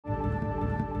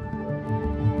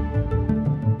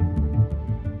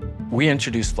We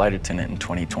introduced Flight Attendant in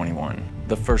 2021,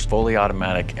 the first fully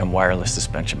automatic and wireless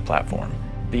suspension platform.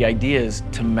 The idea is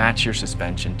to match your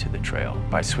suspension to the trail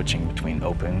by switching between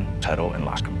open, pedal, and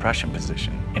lock compression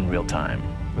position in real time,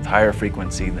 with higher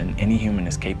frequency than any human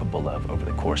is capable of over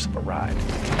the course of a ride.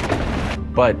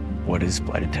 But what is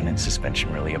Flight Attendant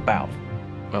suspension really about?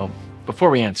 Well, before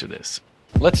we answer this,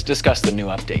 let's discuss the new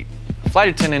update. Flight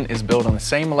Attendant is built on the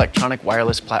same electronic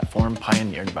wireless platform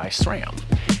pioneered by SRAM,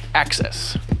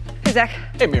 Access. Hey, Zach.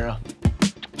 Hey, Mira.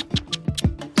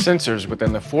 Sensors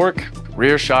within the fork,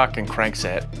 rear shock, and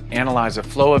crankset analyze a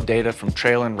flow of data from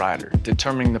trail and rider,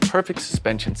 determining the perfect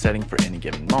suspension setting for any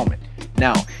given moment.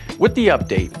 Now, with the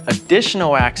update,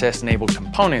 additional Access-enabled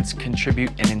components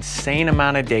contribute an insane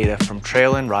amount of data from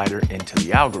trail and rider into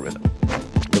the algorithm.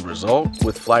 The result,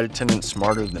 with Flight Attendant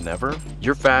smarter than ever,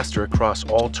 you're faster across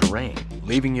all terrain,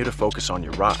 leaving you to focus on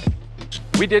your ride.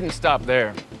 We didn't stop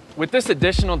there. With this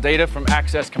additional data from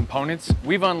Access components,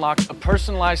 we've unlocked a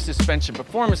personalized suspension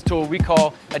performance tool we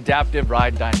call Adaptive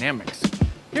Ride Dynamics.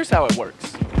 Here's how it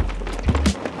works.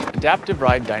 Adaptive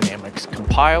Ride Dynamics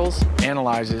compiles,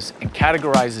 analyzes, and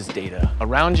categorizes data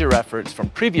around your efforts from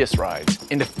previous rides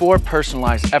into 4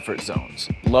 personalized effort zones: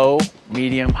 low,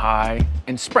 medium, high,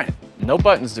 and sprint. No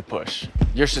buttons to push.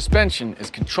 Your suspension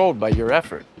is controlled by your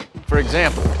effort. For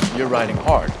example, you're riding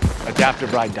hard.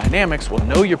 Adaptive Ride Dynamics will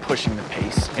know you're pushing the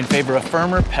pace and favor a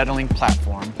firmer pedaling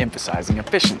platform, emphasizing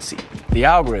efficiency. The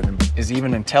algorithm is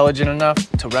even intelligent enough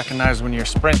to recognize when you're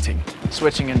sprinting,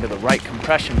 switching into the right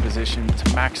compression position to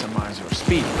maximize your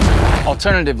speed.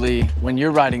 Alternatively, when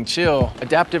you're riding chill,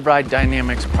 Adaptive Ride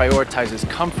Dynamics prioritizes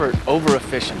comfort over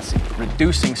efficiency,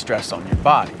 reducing stress on your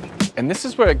body. And this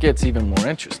is where it gets even more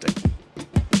interesting.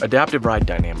 Adaptive Ride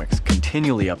Dynamics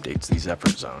continually updates these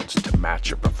effort zones to match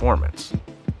your performance.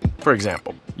 For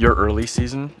example, your early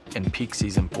season and peak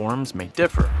season forms may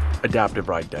differ. Adaptive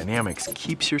Ride Dynamics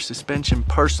keeps your suspension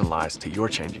personalized to your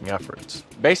changing efforts.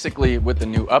 Basically, with the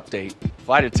new update,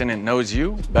 Flight Attendant knows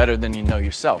you better than you know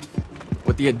yourself.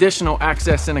 With the additional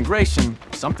Access integration,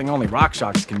 something only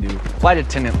RockShox can do, Flight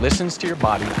Attendant listens to your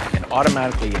body and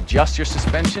automatically adjusts your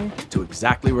suspension to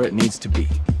exactly where it needs to be.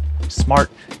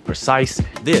 Smart, precise,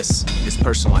 this is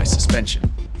personalized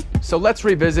suspension. So let's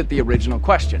revisit the original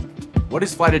question. What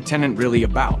is Flight Attendant really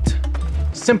about?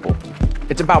 Simple.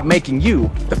 It's about making you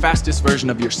the fastest version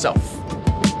of yourself.